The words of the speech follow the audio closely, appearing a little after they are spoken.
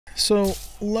so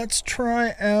let's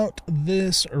try out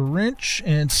this wrench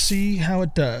and see how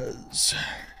it does.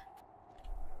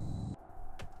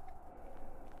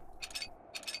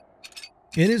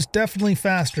 It is definitely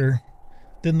faster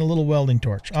than the little welding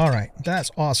torch. All right,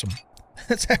 that's awesome.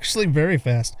 That's actually very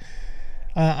fast.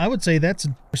 I would say that's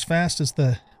as fast as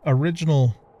the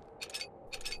original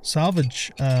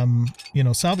salvage,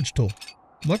 salvage tool.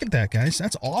 Look at that, guys.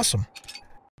 That's awesome.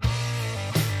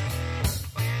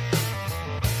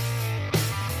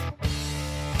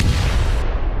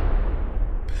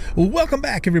 Welcome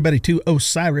back, everybody, to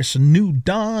Osiris New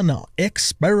Dawn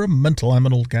Experimental. I'm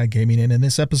An Old Guy Gaming, and in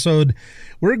this episode,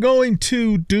 we're going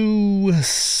to do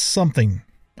something.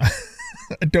 I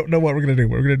don't know what we're going to do.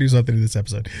 We're going to do something in this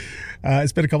episode.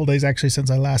 It's been a couple days, actually, since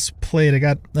I last played. I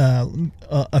got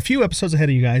a few episodes ahead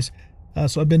of you guys,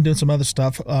 so I've been doing some other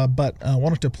stuff, but I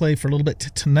wanted to play for a little bit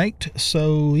tonight.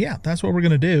 So, yeah, that's what we're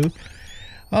going to do.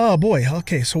 Oh, boy.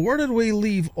 Okay, so where did we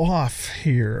leave off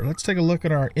here? Let's take a look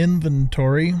at our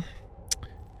inventory.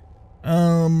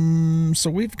 So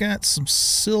we've got some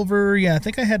silver. Yeah, I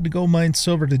think I had to go mine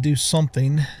silver to do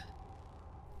something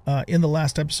in the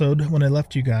last episode when I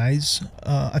left you guys.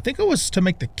 I think it was to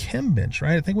make the chem bench,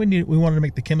 right? I think we wanted to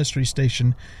make the chemistry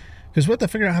station because we have to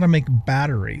figure out how to make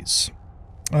batteries.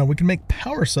 We can make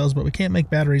power cells, but we can't make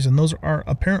batteries, and those are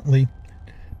apparently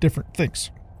different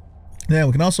things. Yeah,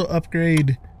 we can also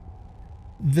upgrade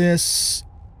this.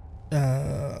 We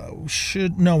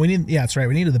need, yeah, that's right.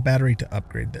 We needed the battery to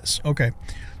upgrade this. Okay,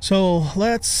 so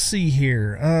let's see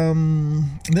here.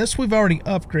 This we've already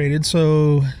upgraded.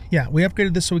 So yeah, we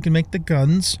upgraded this so we can make the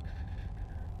guns,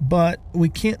 but we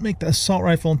can't make the assault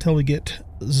rifle until we get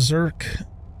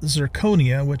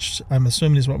zirconia, which I'm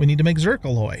assuming is what we need to make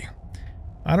zircaloy.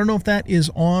 I don't know if that is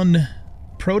on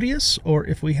Proteus or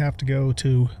if we have to go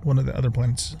to one of the other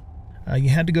planets. You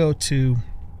had to go to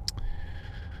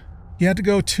the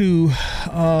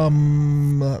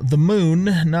moon,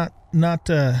 not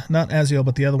Aziel,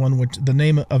 but the other one, which the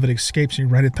name of it escapes me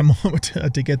right at the moment,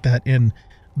 to get that in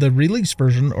the release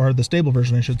version, or the stable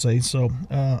version, I should say. So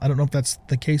I don't know if that's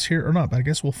the case here or not, but I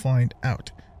guess we'll find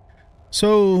out.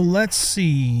 So let's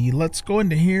see. Let's go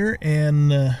into here,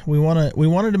 and we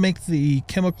wanted to make the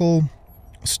chemical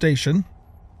station,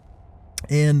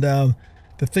 and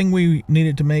the thing we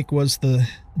needed to make was the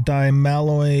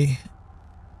dimalloy.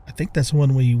 I think that's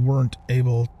one we weren't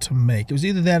able to make. It was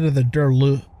either that or the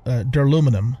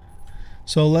duraluminum.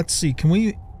 So let's see.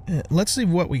 Let's see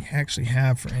what we actually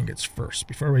have for ingots first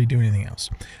before we do anything else.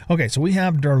 Okay, so we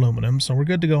have duraluminum, so we're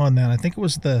good to go on that. I think it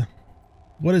was the...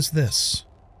 What is this?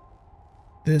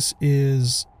 This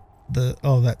is the...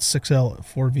 Oh, that's 6L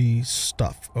 4V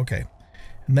stuff. Okay.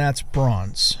 And that's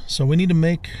bronze. So we need to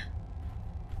make...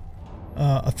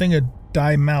 a thing of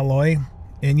dimalloy,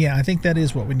 and yeah, I think that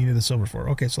is what we needed the silver for.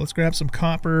 Okay, so let's grab some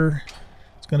copper.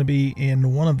 It's going to be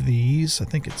in one of these. I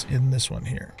think it's in this one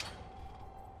here.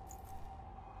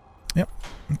 Yep.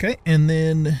 Okay, and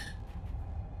then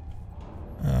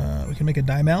we can make a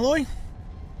dimalloy.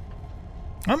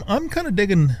 I'm kind of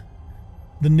digging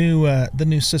the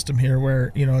new system here,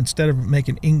 where instead of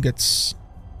making ingots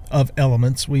of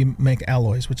elements, we make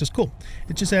alloys, which is cool.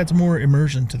 It just adds more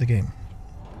immersion to the game.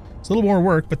 It's a little more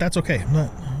work, but that's okay.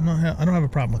 I don't have a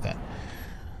problem with that.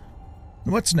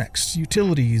 What's next?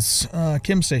 Utilities,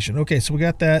 chem station. Okay, so we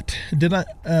got that.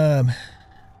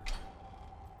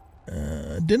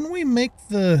 Didn't we make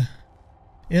the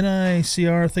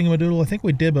NICR thingamadoodle? I think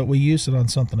we did, but we used it on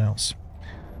something else.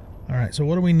 All right, so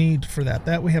what do we need for that?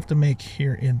 That we have to make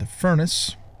here in the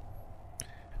furnace.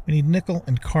 We need nickel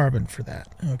and carbon for that.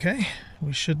 Okay,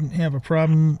 we shouldn't have a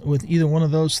problem with either one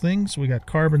of those things. We got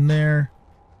carbon there.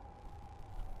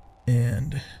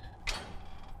 And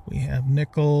we have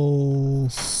nickel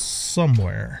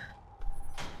somewhere.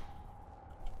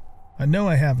 I know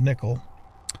I have nickel.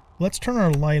 Let's turn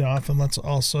our light off, and let's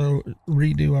also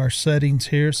redo our settings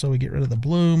here so we get rid of the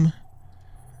bloom.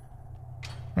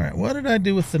 Alright, what did I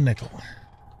do with the nickel?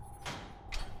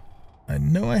 I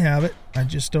know I have it. I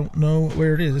just don't know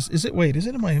where it is. Wait, is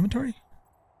it in my inventory?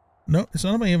 No, it's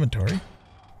not in my inventory.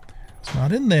 It's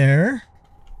not in there.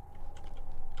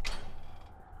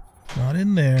 Not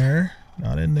in there.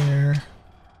 Not in there.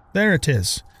 There it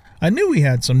is. I knew we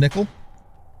had some nickel.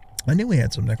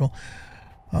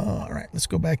 All right, let's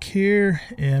go back here,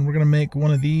 and we're going to make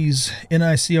one of these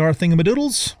NICR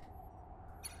thingamadoodles.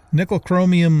 Nickel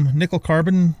chromium, nickel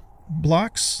carbon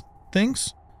blocks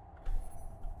things.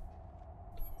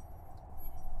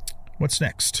 What's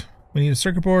next? We need a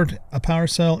circuit board, a power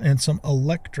cell, and some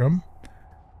electrum.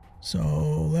 So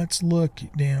let's look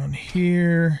down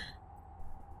here.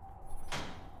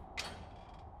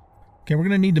 Okay, we're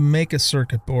going to need to make a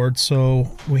circuit board. So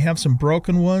we have some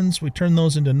broken ones. We turn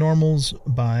those into normals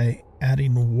by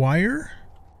adding wire.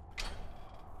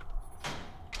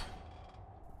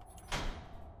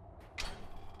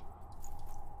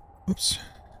 Oops.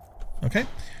 Okay.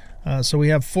 So we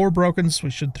have 4 brokens. We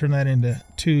should turn that into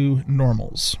 2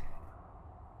 normals.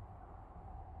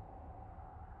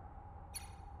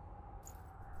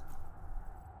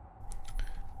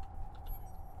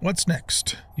 What's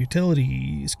next?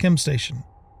 Utilities, chem station,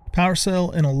 power cell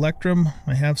and electrum.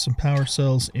 I have some power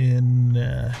cells in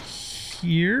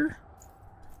here.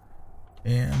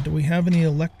 And do we have any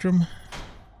electrum?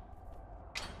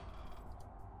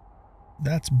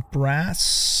 That's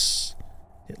brass.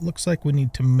 It looks like we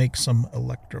need to make some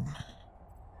electrum.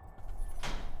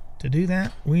 To do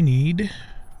that, we need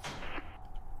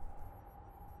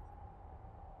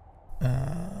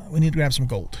to grab some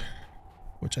gold,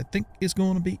 which I think is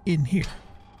going to be in here.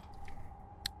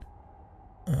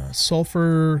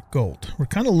 Sulfur, gold. We're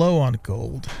kind of low on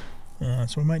gold,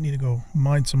 so we might need to go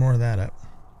mine some more of that up.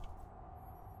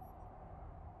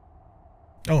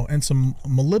 Oh, and some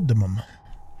molybdenum.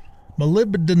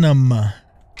 Molybdenum.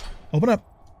 Open up.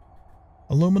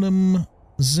 Aluminum,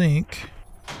 zinc.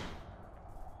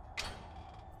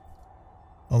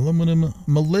 Aluminum,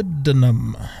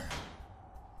 molybdenum.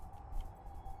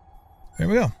 There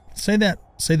we go. Say that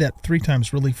 3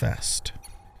 times really fast.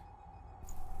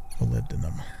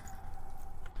 Molybdenum.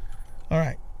 All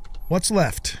right. What's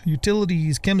left?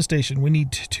 Utilities, chem station. We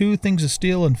need 2 things of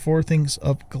steel and 4 things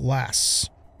of glass.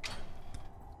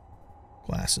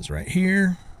 Glass is right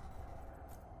here.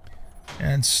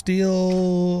 And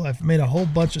steel, I've made a whole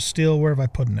bunch of steel. Where have I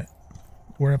put it?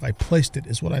 Where have I placed it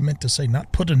is what I meant to say,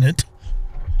 not put in it.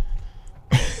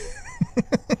 I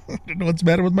don't know what's the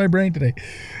matter with my brain today.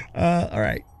 All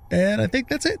right. And I think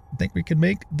that's it. I think we can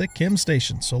make the chem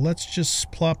station. So let's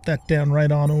just plop that down right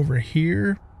on over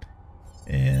here.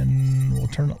 And we'll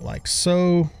turn it like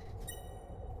so.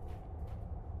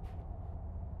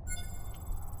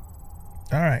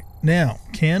 All right. Now,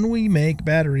 can we make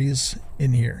batteries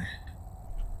in here?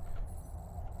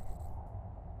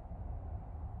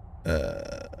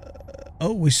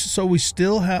 So we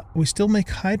still make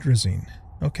hydrazine.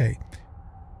 Okay.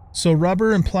 So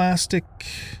rubber and plastic.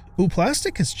 Ooh,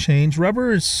 plastic has changed.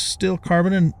 Rubber is still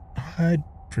carbon and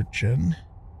hydrogen.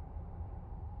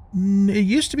 It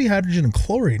used to be hydrogen and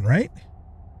chlorine, right?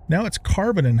 Now it's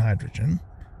carbon and hydrogen.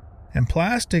 And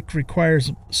plastic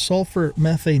requires sulfur,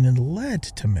 methane, and lead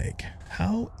to make.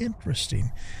 How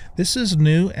interesting. This is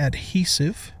new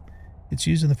adhesive. It's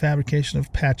used in the fabrication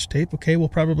of patch tape. Okay, we'll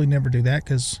probably never do that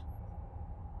because...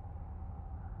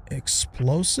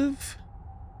 Explosive?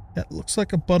 That looks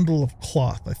like a bundle of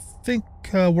cloth. I think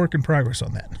work in progress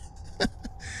on that.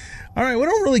 All right, we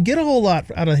don't really get a whole lot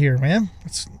out of here, man.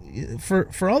 It's,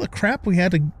 for all the crap we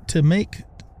had to make,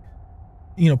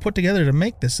 put together to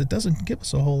make this, it doesn't give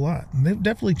us a whole lot. And they've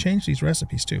definitely changed these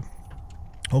recipes too.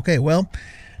 Okay, well,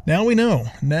 now we know.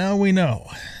 Now we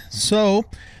know. So,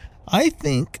 I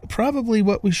think probably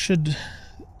what we should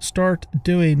start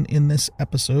doing in this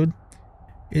episode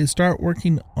is start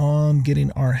working on getting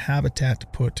our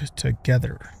habitat put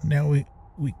together. Now,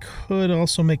 we could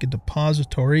also make a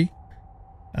depository,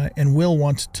 and we'll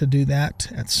want to do that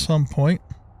at some point.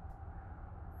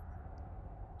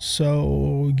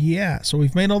 So, yeah. So,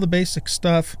 we've made all the basic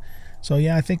stuff. So,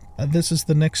 yeah, I think this is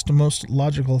the next most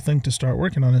logical thing to start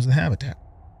working on is the habitat.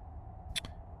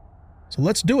 So,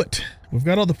 let's do it. We've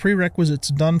got all the prerequisites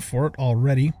done for it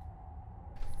already.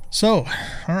 So,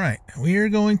 all right. We are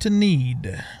going to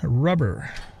need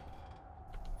rubber.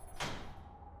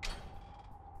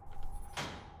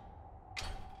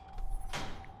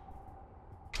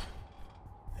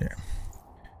 There.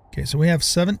 Okay, so we have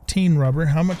 17 rubber.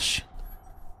 How much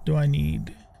do I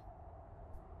need?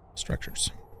 Structures.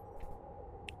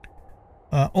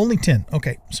 Only 10.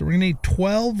 Okay, so we're going to need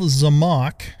 12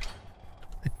 zamok.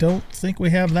 I don't think we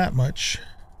have that much.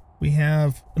 We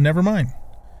have... Never mind.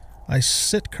 I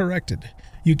sit corrected.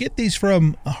 You get these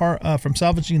from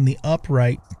salvaging the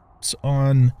uprights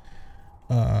on,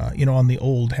 on the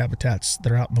old habitats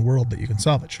that are out in the world that you can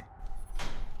salvage.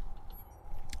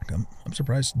 I'm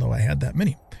surprised, though, I had that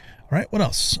many. All right, what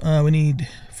else? We need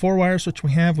 4 wires, which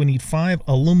we have. We need 5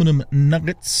 aluminum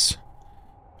nuggets.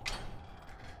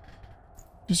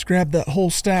 Just grab that whole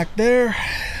stack there.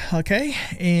 Okay,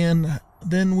 and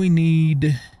then we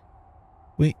need...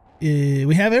 We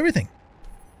have everything.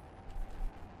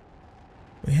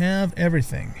 We have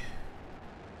everything.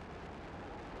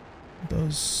 We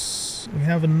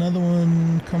have another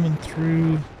one coming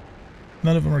through.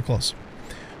 None of them are close.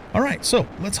 All right, so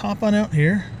let's hop on out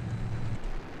here.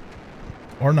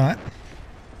 Or not.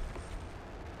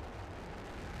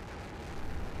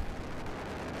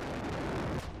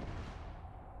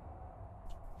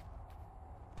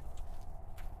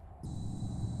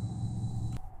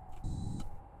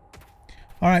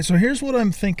 All right, so here's what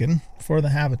I'm thinking for the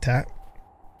habitat.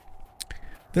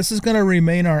 This is going to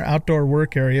remain our outdoor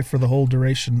work area for the whole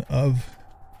duration of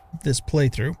this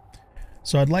playthrough.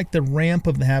 So I'd like the ramp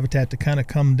of the habitat to kind of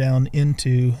come down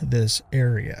into this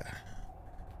area.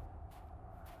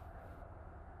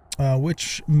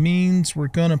 Which means we're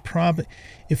going to probably,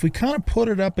 if we kind of put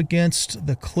it up against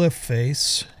the cliff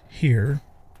face here,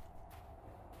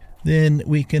 then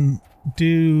we can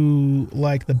do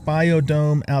like the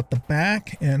biodome out the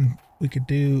back, and we could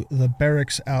do the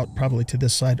barracks out probably to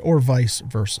this side, or vice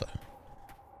versa.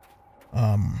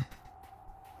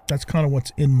 That's kind of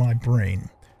what's in my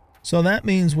brain. So that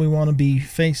means we want to be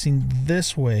facing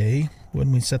this way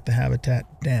when we set the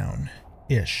habitat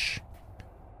down-ish.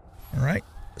 All right.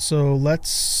 So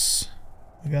let's,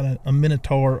 we got a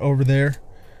minotaur over there.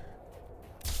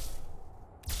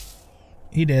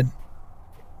 He did.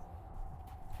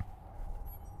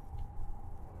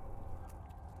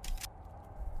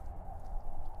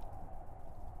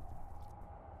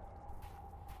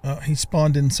 Oh, he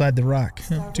spawned inside the rock.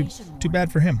 Too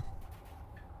bad for him.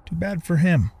 Too bad for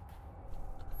him.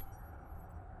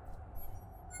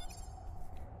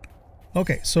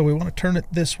 Okay, so we want to turn it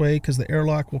this way because the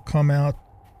airlock will come out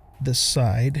this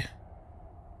side.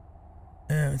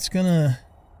 It's gonna...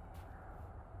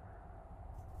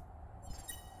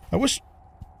 I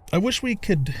wish we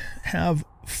could have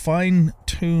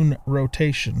fine-tune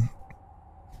rotation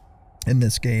in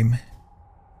this game,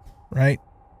 right?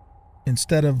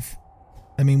 Instead of,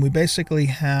 I mean, we basically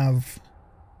have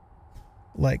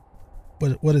like,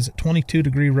 what is it,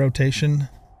 22-degree rotation,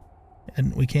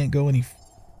 and we can't go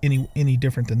any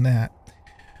different than that.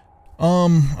 All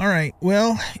right.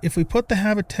 Well, if we put the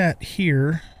habitat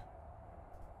here,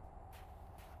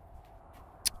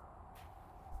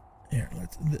 here,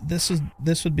 this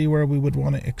would be where we would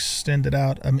want to extend it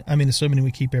out. I mean, assuming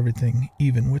we keep everything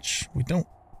even, which we don't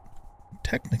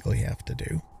technically have to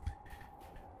do.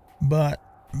 But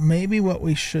maybe what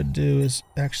we should do is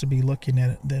actually be looking at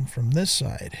it then from this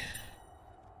side.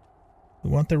 We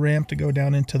want the ramp to go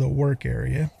down into the work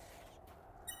area.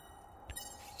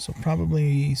 So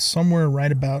probably somewhere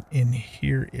right about in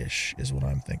here-ish is what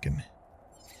I'm thinking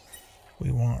we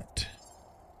want.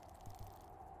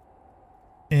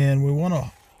 And we want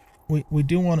to, we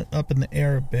do want it up in the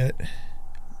air a bit,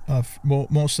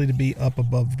 mostly to be up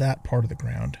above that part of the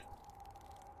ground.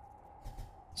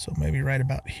 So maybe right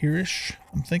about here-ish,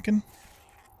 I'm thinking.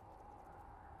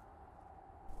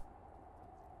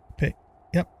 Okay,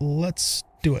 yep, let's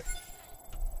do it.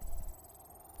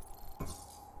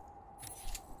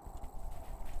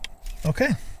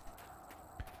 Okay.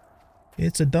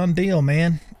 It's a done deal,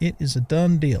 man. It is a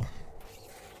done deal.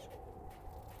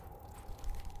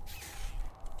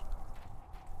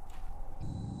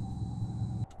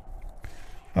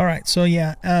 All right, so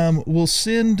yeah, we'll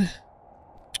send...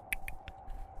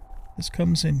 This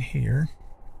comes in here.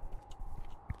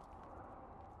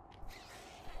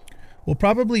 We'll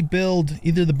probably build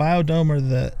either the biodome or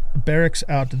the barracks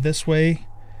out this way,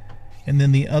 and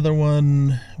then the other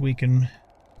one we can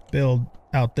build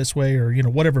out this way, or you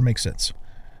know, whatever makes sense.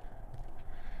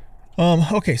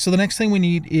 Okay, so the next thing we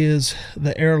need is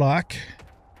the airlock.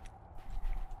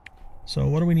 So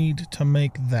what do we need to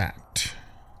make that?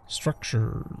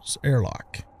 Structures,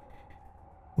 airlock.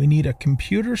 We need a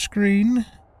computer screen,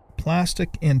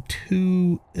 plastic, and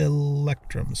 2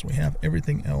 electrums. We have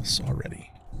everything else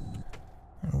already.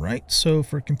 All right, so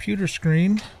for computer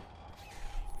screen,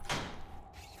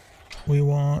 we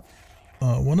want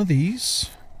one of these.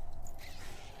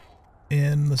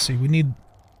 And let's see, we need,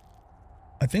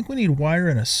 I think we need wire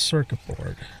and a circuit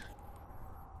board.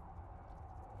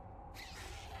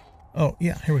 Oh,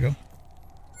 yeah, here we go.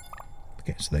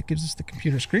 Okay, so that gives us the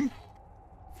computer screen.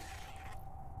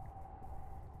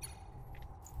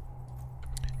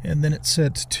 And then it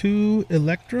said 2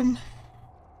 electrum.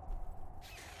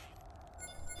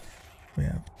 We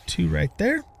have 2 right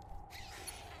there.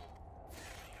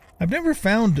 I've never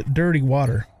found dirty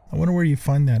water. I wonder where you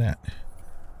find that at.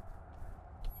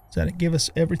 Does that give us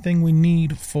everything we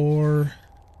need for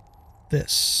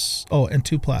this? Oh, and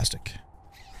 2 plastic.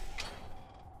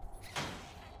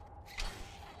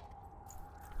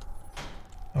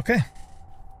 Okay.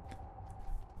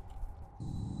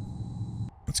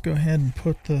 Let's go ahead and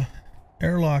put the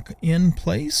airlock in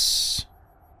place.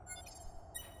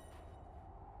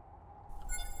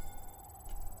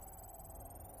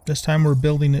 This time we're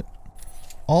building it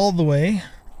all the way,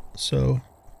 so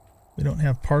we don't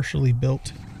have partially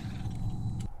built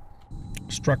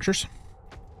structures.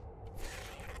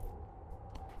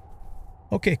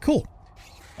 Okay, cool.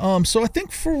 So I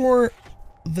think for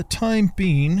the time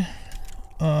being,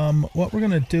 what we're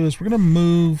going to do is we're going to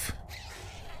move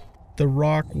the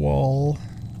rock wall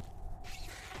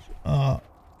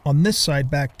on this side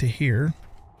back to here.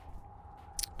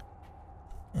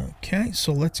 Okay,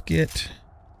 so let's get...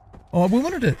 Oh,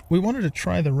 we wanted to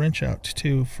try the wrench out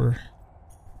too for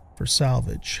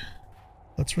salvage.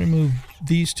 Let's remove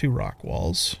these two rock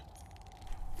walls.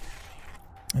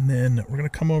 And then we're going to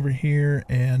come over here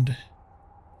and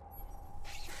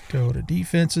go to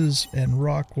defenses and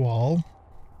rock wall.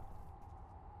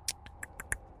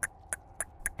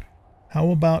 How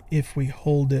about if we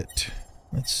hold it,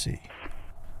 let's see.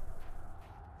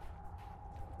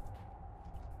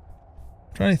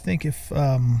 I'm trying to think if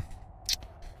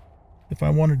I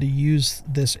wanted to use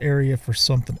this area for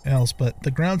something else, but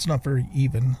the ground's not very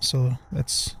even, so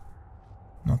that's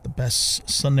not the best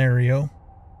scenario.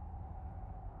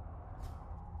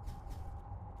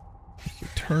 If we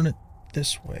turn it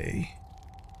this way.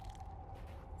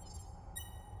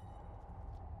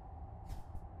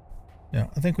 Now,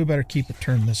 I think we better keep it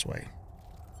turned this way.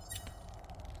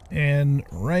 And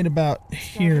right about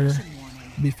here,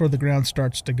 before the ground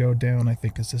starts to go down, I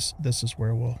think this is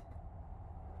where we'll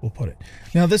put it.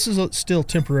 Now, this is still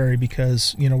temporary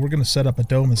because, you know, we're going to set up a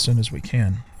dome as soon as we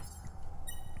can.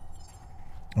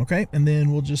 Okay, and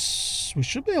then we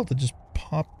should be able to just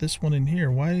pop this one in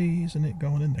here. Why isn't it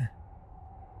going in there?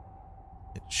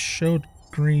 It showed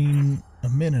green a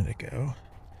minute ago.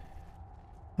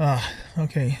 Ah,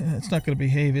 okay, it's not going to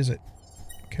behave, is it?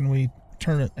 Can we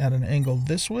turn it at an angle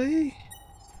this way?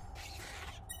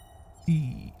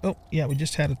 Oh, yeah, we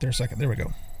just had it there a second. There we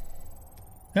go.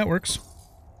 That works.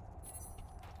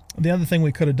 The other thing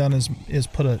we could have done is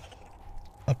put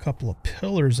a couple of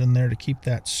pillars in there to keep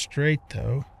that straight,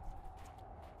 though.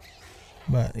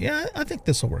 But, yeah, I think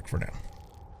this will work for now.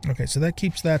 Okay, so that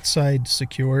keeps that side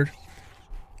secured.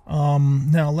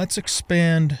 Now, let's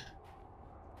expand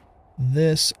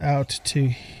this out to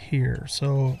here.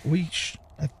 So,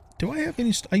 do I have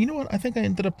any... you know what? I think I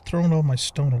ended up throwing all my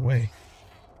stone away.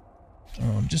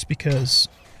 Just because,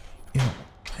 you know,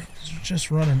 I was just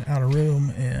running out of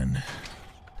room and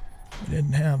we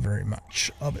didn't have very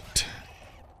much of it.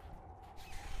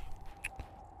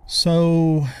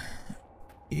 So,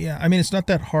 yeah, I mean, it's not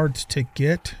that hard to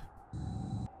get.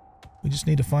 We just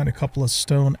need to find a couple of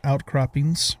stone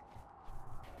outcroppings.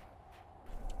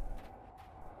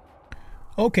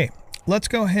 Okay, let's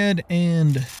go ahead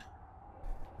and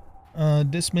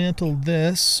dismantle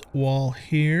this wall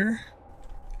here.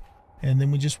 And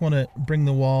then we just want to bring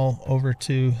the wall over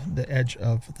to the edge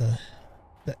of the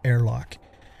airlock.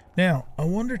 Now, I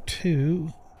wonder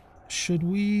too, should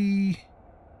we...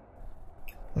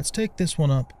 Let's take this one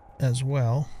up as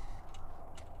well.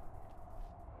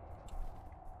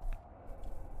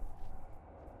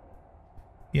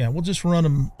 Yeah, we'll just run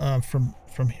them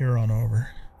from here on over.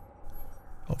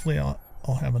 Hopefully I'll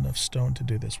have enough stone to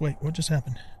do this. Wait, what just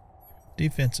happened?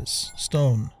 Defenses,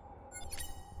 stone.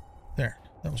 There,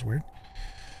 that was weird.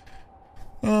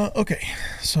 Okay,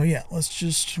 so yeah, let's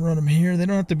just run them here. They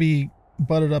don't have to be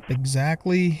butted up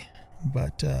exactly,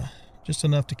 but just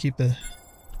enough to keep the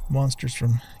monsters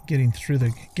from getting through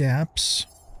the gaps.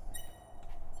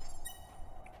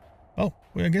 Oh,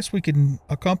 well, I guess we can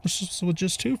accomplish this with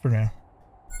just two for now.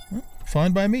 Well,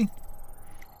 fine by me.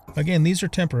 Again, these are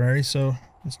temporary, so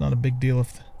it's not a big deal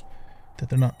that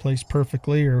they're not placed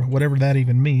perfectly or whatever that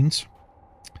even means.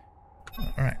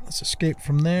 Alright, let's escape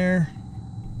from there.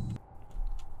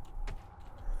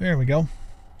 There we go.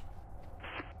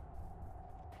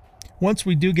 Once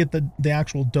we do get the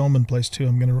actual dome in place too,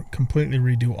 I'm going to completely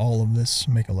redo all of this,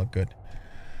 make it look good.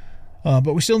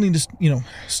 But we still need to, you know,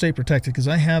 stay protected because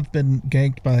I have been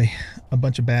ganked by a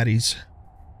bunch of baddies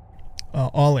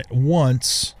all at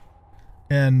once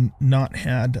and not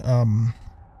had,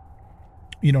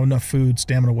 you know, enough food,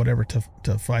 stamina, whatever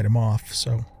to fight them off.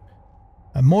 So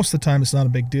most of the time it's not a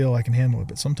big deal. I can handle it,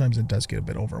 but sometimes it does get a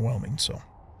bit overwhelming. So,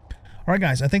 all right,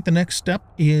 guys, I think the next step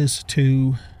is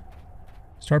to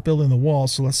start building the wall.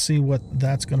 So let's see what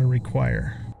that's going to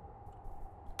require.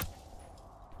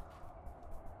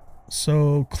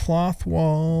 So cloth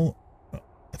wall,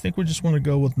 I think we just want to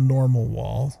go with normal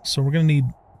wall. So we're going to need,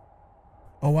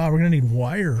 oh wow, we're going to need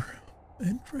wire.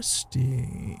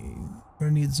 Interesting. We're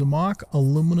going to need Zamak,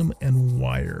 aluminum, and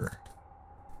wire.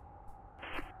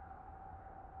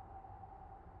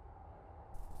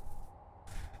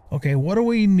 Okay, what do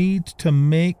we need to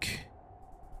make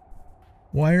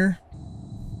wire?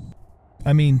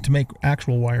 I mean, to make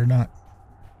actual wire, not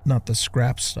the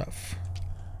scrap stuff.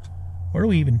 Where do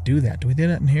we even do that? Do we do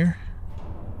that in here?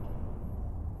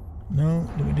 No,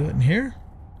 do we do it in here?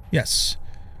 Yes.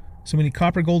 So we need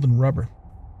copper, gold, and rubber.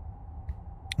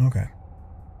 Okay.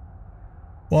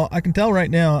 Well, I can tell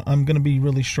right now I'm going to be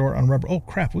really short on rubber. Oh,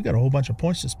 crap. We got a whole bunch of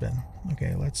points to spend.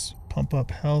 Okay, let's pump up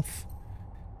health,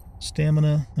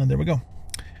 stamina, and there we go.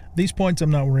 These points I'm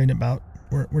not worrying about.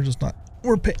 We're just not...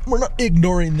 We're not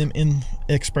ignoring them in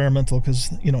experimental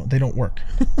because, you know, they don't work.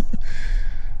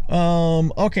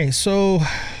 Okay, so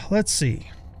let's see.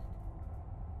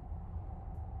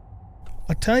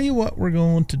 I'll tell you what we're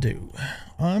going to do.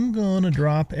 I'm going to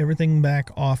drop everything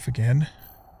back off again.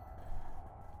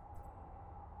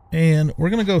 And we're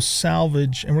going to go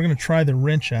salvage, and we're going to try the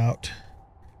wrench out.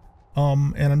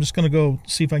 And I'm just going to go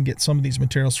see if I can get some of these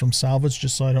materials from salvage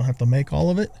just so I don't have to make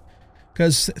all of it.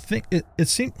 Because it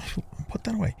seems... Put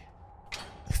that away.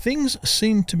 Things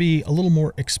seem to be a little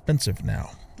more expensive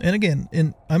now. And again,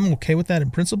 I'm okay with that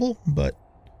in principle, but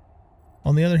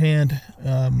on the other hand,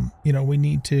 you know, we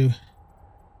need to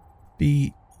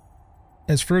be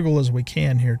as frugal as we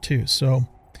can here too. So,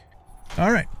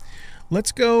 all right,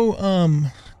 let's go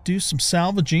do some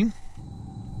salvaging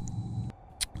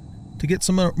to get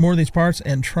some more of these parts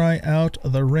and try out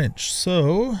the wrench.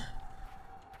 So...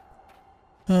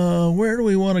 where do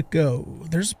we want to go?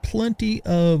 There's plenty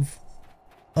of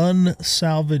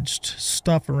unsalvaged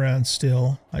stuff around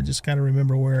still. I just got to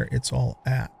remember where it's all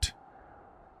at.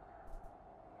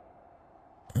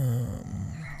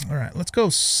 All right, let's go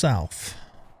south.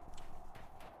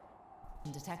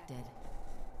 Detected.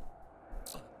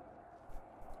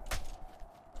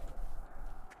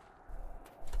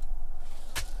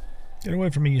 Get away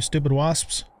from me, you stupid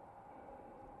wasps.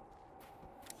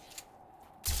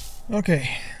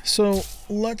 Okay, so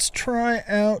let's try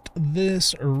out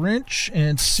this wrench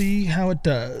and see how it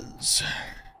does.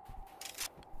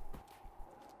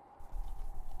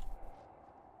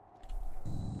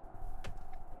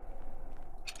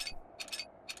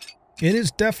 It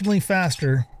is definitely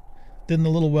faster than the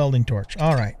little welding torch.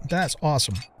 All right, that's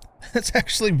awesome. That's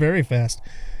actually very fast.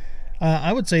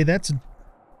 I would say that's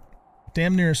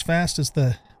damn near as fast as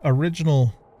the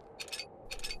original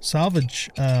salvage,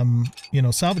 you know,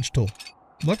 salvage tool.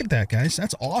 Look at that, guys.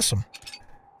 That's awesome.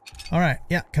 All right,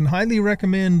 yeah, can highly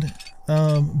recommend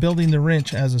building the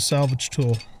wrench as a salvage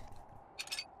tool.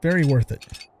 Very worth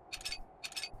it.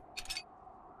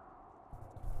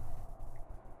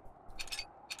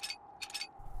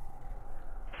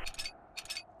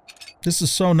 This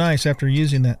is so nice after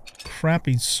using that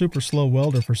crappy, super slow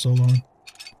welder for so long.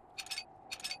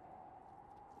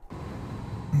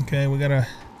 Okay, we got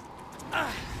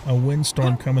a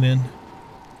windstorm coming in.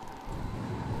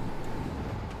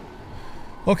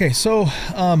 Okay, so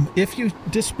if you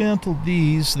dismantle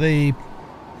these, they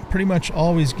pretty much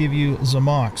always give you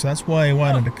Zamox. That's why I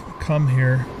wanted to come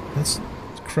here. Let's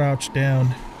crouch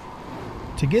down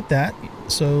to get that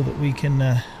so that we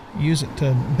can use it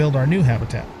to build our new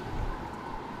habitat.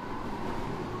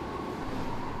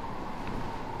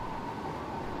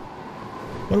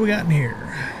 What do we got in here?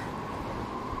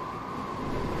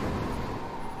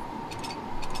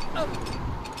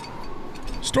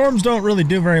 Storms don't really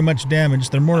do very much damage.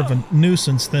 They're more of a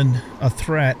nuisance than a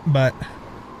threat, but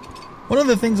one of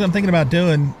the things I'm thinking about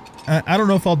doing, I don't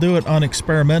know if I'll do it on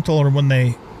experimental or when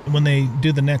they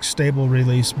do the next stable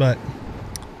release, but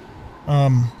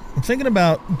I'm thinking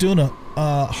about doing a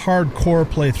hardcore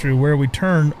playthrough where we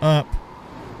turn up,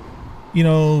 you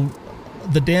know,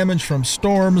 the damage from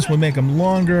storms, we make them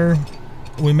longer,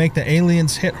 we make the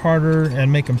aliens hit harder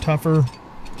and make them tougher.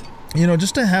 You know,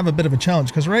 just to have a bit of a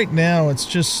challenge, because right now it's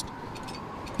just,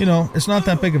 you know, it's not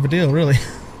that big of a deal, really.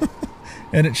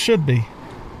 And it should be.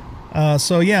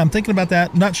 So, yeah, I'm thinking about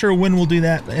that. Not sure when we'll do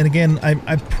that. And again,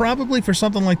 I probably, for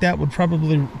something like that, would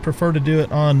probably prefer to do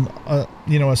it on,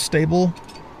 you know, a stable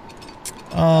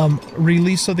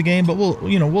release of the game. But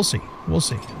we'll see. We'll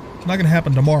see. It's not going to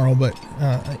happen tomorrow, but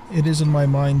it is in my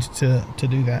mind to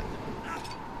do that.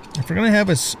 If we're going to have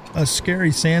a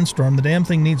scary sandstorm, the damn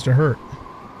thing needs to hurt.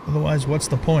 Otherwise, what's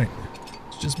the point?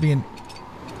 It's just being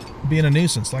a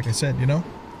nuisance, like I said, you know?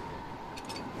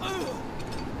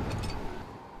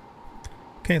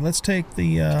 Okay, let's take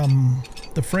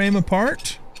the frame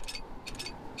apart.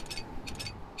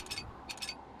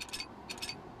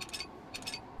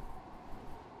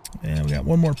 And we got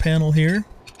one more panel here.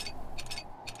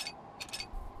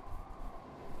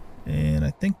 And I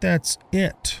think that's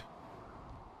it.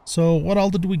 So what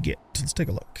all did we get? Let's take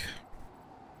a look.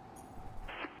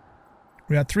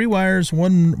 We got 3 wires,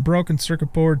 1 broken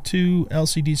circuit board, 2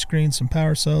 LCD screens, some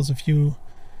power cells, a few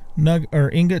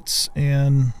ingots,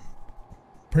 and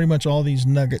pretty much all these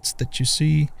nuggets that you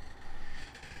see.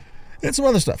 And some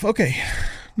other stuff. Okay.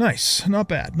 Nice. Not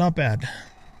bad. Not bad.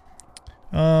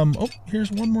 Oh, here's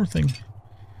one more thing.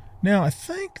 Now, I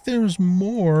think there's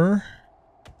more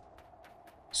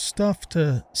stuff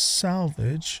to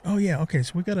salvage. Oh yeah, okay,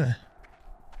 so we got a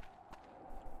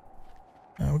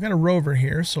rover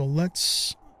here, so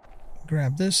let's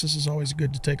grab this. This is always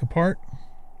good to take apart.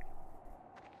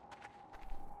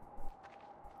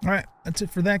 Alright, that's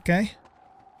it for that guy.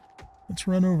 Let's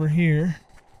run over here.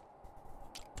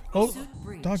 Oh,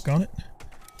 doggone it.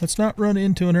 Let's not run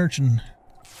into an urchin.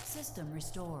 System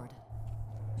restored.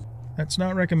 That's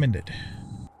not recommended.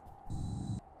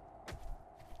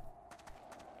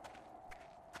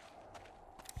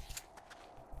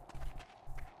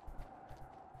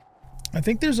 I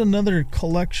think there's another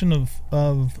collection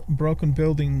of broken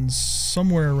buildings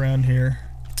somewhere around here.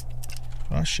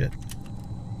 Oh shit.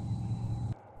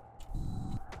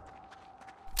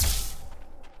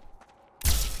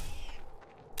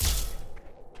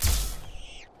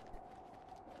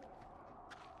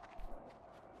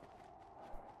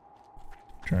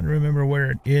 Trying to remember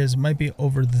where it is. It might be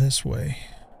over this way.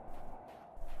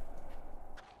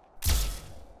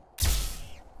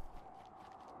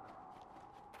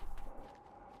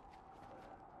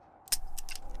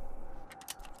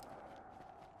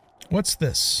 What's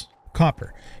this?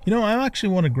 Copper. You know, I actually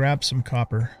want to grab some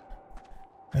copper.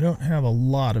 I don't have a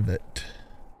lot of it,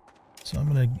 so I'm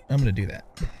gonna do that.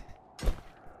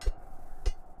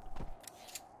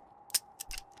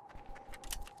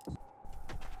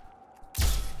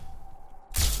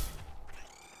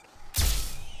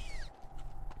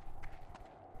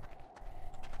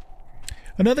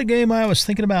 Another game I was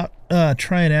thinking about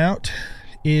trying out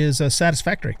is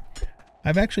Satisfactory.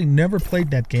 I've actually never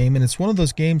played that game, and it's one of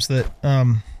those games that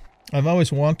I've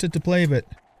always wanted to play, but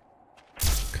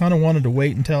kind of wanted to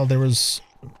wait until there was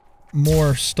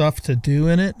more stuff to do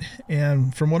in it.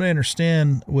 And from what I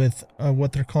understand with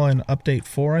what they're calling Update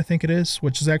 4, I think it is,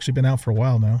 which has actually been out for a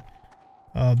while now,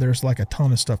 there's like a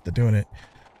ton of stuff to do in it.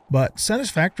 But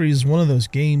Satisfactory is one of those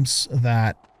games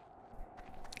that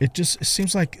it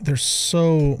seems like there's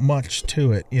so much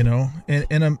to it, you know,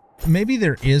 and maybe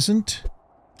there isn't.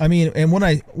 I mean, and what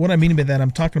I mean by that, I'm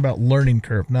talking about learning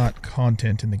curve, not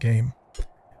content in the game.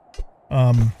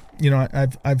 You know,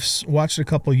 I've watched a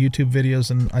couple of YouTube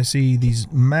videos and I see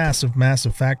these massive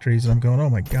factories, and I'm going, oh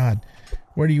my god,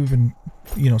 where do you even,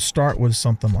 you know, start with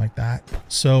something like that?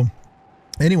 So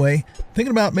anyway,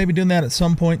 thinking about maybe doing that at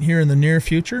some point here in the near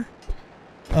future.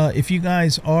 If you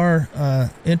guys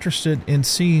are interested in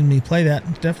seeing me play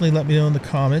that, definitely let me know in the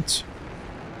comments.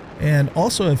 And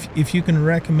also, if you can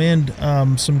recommend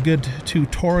some good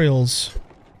tutorials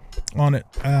on it,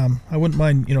 I wouldn't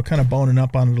mind, you know, kind of boning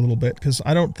up on it a little bit, because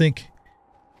I don't think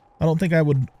I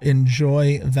would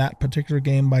enjoy that particular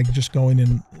game by just going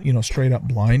in, you know, straight up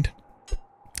blind.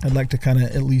 I'd like to kind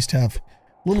of at least have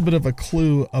a little bit of a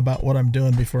clue about what I'm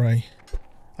doing before I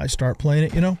start playing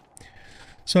it, you know.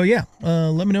 So yeah,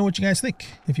 let me know what you guys think.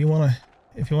 If you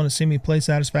wanna see me play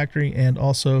Satisfactory, and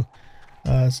also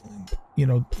you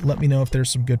know, let me know if there's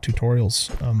some good tutorials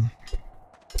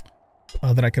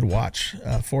that I could watch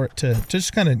for it to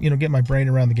just kind of, you know, get my brain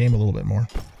around the game a little bit more.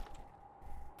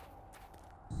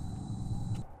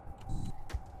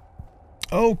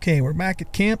 Okay, we're back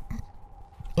at camp.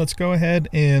 Let's go ahead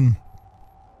and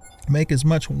make as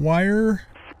much wire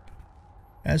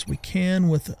as we can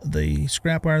with the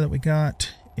scrap wire that we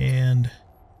got, and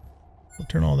we'll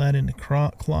turn all that into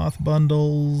cloth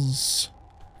bundles.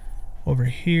 Over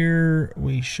here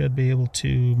we should be able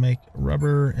to make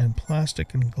rubber and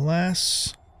plastic and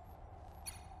glass.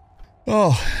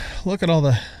 Oh, look at all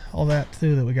that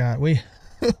too that we got. We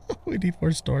need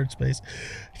more storage space.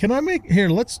 Can I make here?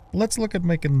 Let's look at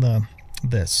making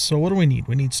this. So what do we need?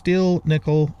 We need steel,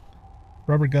 nickel,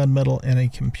 rubber gunmetal, and a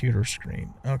computer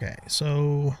screen. Okay,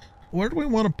 so where do we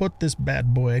want to put this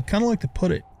bad boy? I'd kind of like to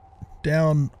put it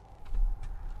down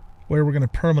where we're going to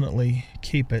permanently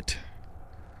keep it.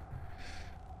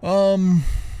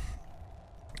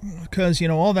 Because, you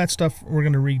know, all that stuff we're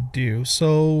going to redo.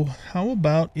 So how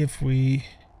about if we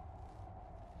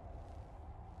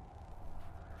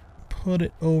put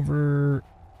it over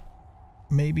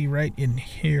maybe right in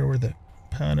here where the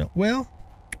panel, well,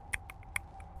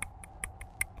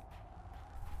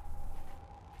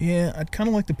 yeah, I'd kind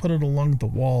of like to put it along the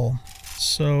wall.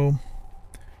 So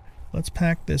let's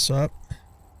pack this up.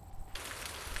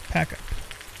 Pack up.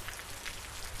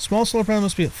 Small solar panel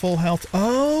must be at full health.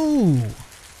 Oh!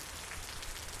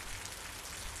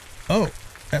 Oh,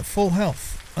 at full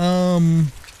health. How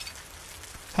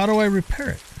do I repair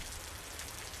it?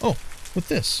 Oh, with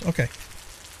this. Okay.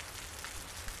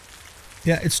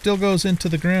 Yeah, it still goes into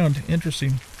the ground.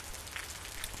 Interesting.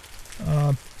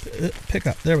 Pick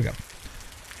up. There we go.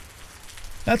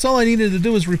 That's all I needed to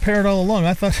do was repair it all along.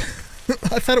 I thought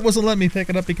I thought it wasn't letting me pick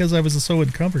it up because I was so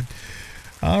encumbered.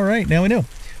 All right, now we know.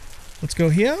 Let's go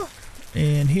here,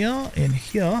 and here, and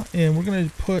here, and we're going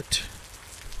to put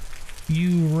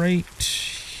you right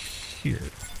here.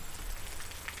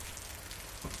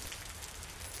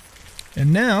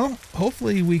 And now,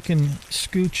 hopefully we can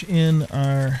scooch in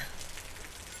our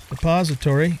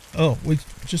depository. Oh, we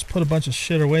just put a bunch of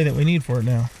shit away that we need for it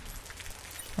now.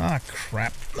 Ah,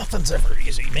 crap. Nothing's ever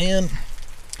easy, man.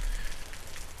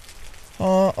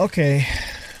 Okay.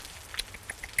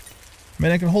 I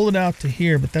mean, I can hold it out to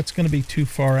here, but that's going to be too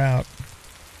far out.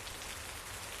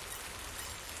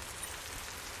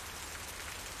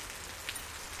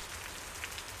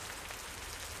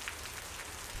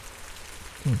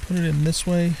 Can we put it in this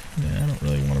way? Nah, I don't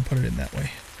really want to put it in that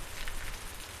way.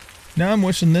 Now I'm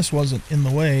wishing this wasn't in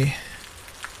the way.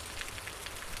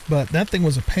 But that thing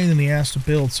was a pain in the ass to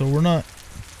build, so we're not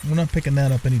picking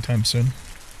that up anytime soon.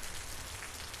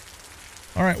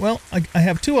 Alright, well, I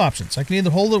have two options. I can either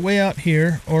hold it way out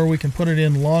here, or we can put it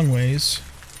in long ways.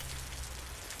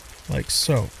 Like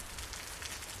so.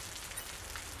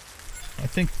 I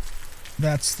think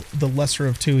that's the lesser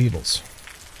of two evils.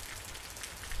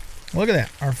 Look at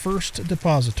that, our first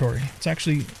depository. It's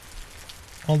actually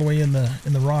all the way in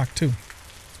the rock too.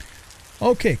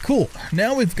 Okay, cool.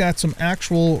 Now we've got some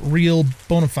actual, real,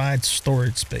 bona fide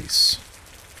storage space.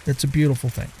 It's a beautiful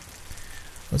thing.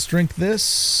 Let's drink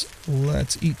this.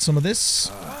 Let's eat some of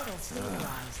this.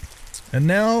 And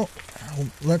now,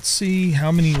 let's see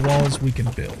how many walls we can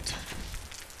build.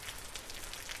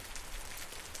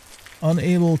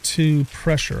 Unable to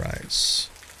pressurize.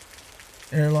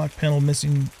 Airlock panel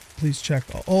missing. Please check.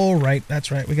 Oh, right. That's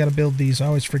right. We got to build these. I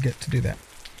always forget to do that.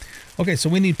 Okay, so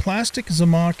we need plastic,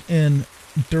 Zamok, and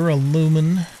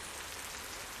Duralumin.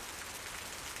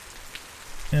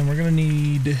 And we're going to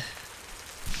need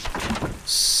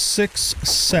 6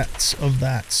 sets of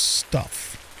that stuff.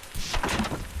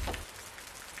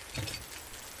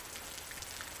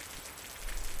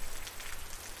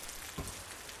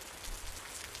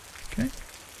 Okay.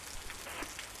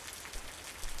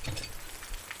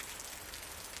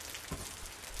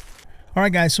 All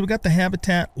right, guys, so we got the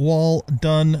habitat wall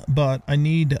done, but I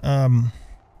need to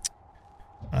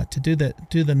do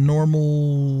the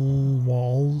normal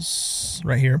walls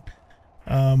right here.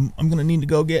 I'm gonna need to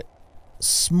go get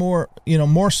some more,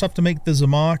 more stuff to make the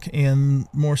Zamok and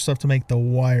more stuff to make the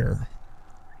wire.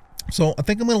 So I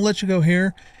think I'm gonna let you go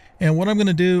here, and what I'm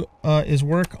gonna do is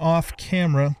work off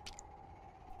camera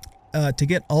to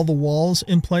get all the walls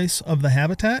in place of the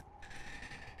habitat.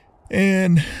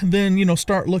 And then,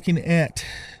 start looking at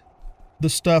the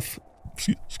stuff,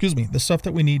 excuse me, the stuff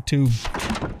that we need to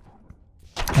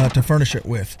furnish it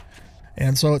with.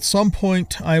 And so at some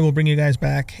point I will bring you guys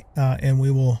back and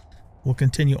we'll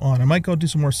continue on. I might go do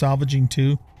some more salvaging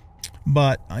too,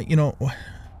 but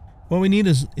what we need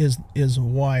is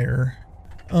wire.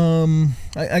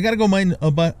 I got to go mine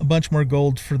a bunch more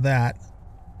gold for that.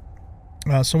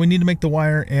 So we need to make the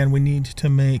wire, and we need to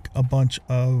make a bunch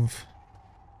of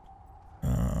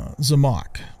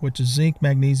Zamok, which is zinc,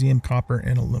 magnesium, copper,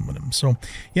 and aluminum. So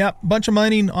yeah, bunch of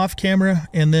mining off camera,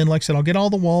 and then like I said, I'll get all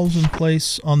the walls in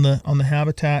place on the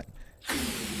habitat,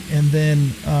 and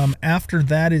then after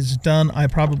that is done, I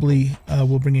probably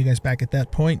will bring you guys back at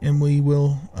that point, and we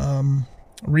will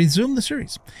resume the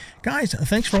series. Guys,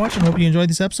 thanks for watching. Hope you enjoyed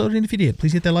this episode, and if you did,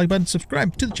 please hit that like button,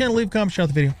 subscribe to the channel, leave a comment, share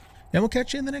the video, and we'll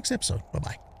catch you in the next episode. Bye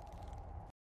bye.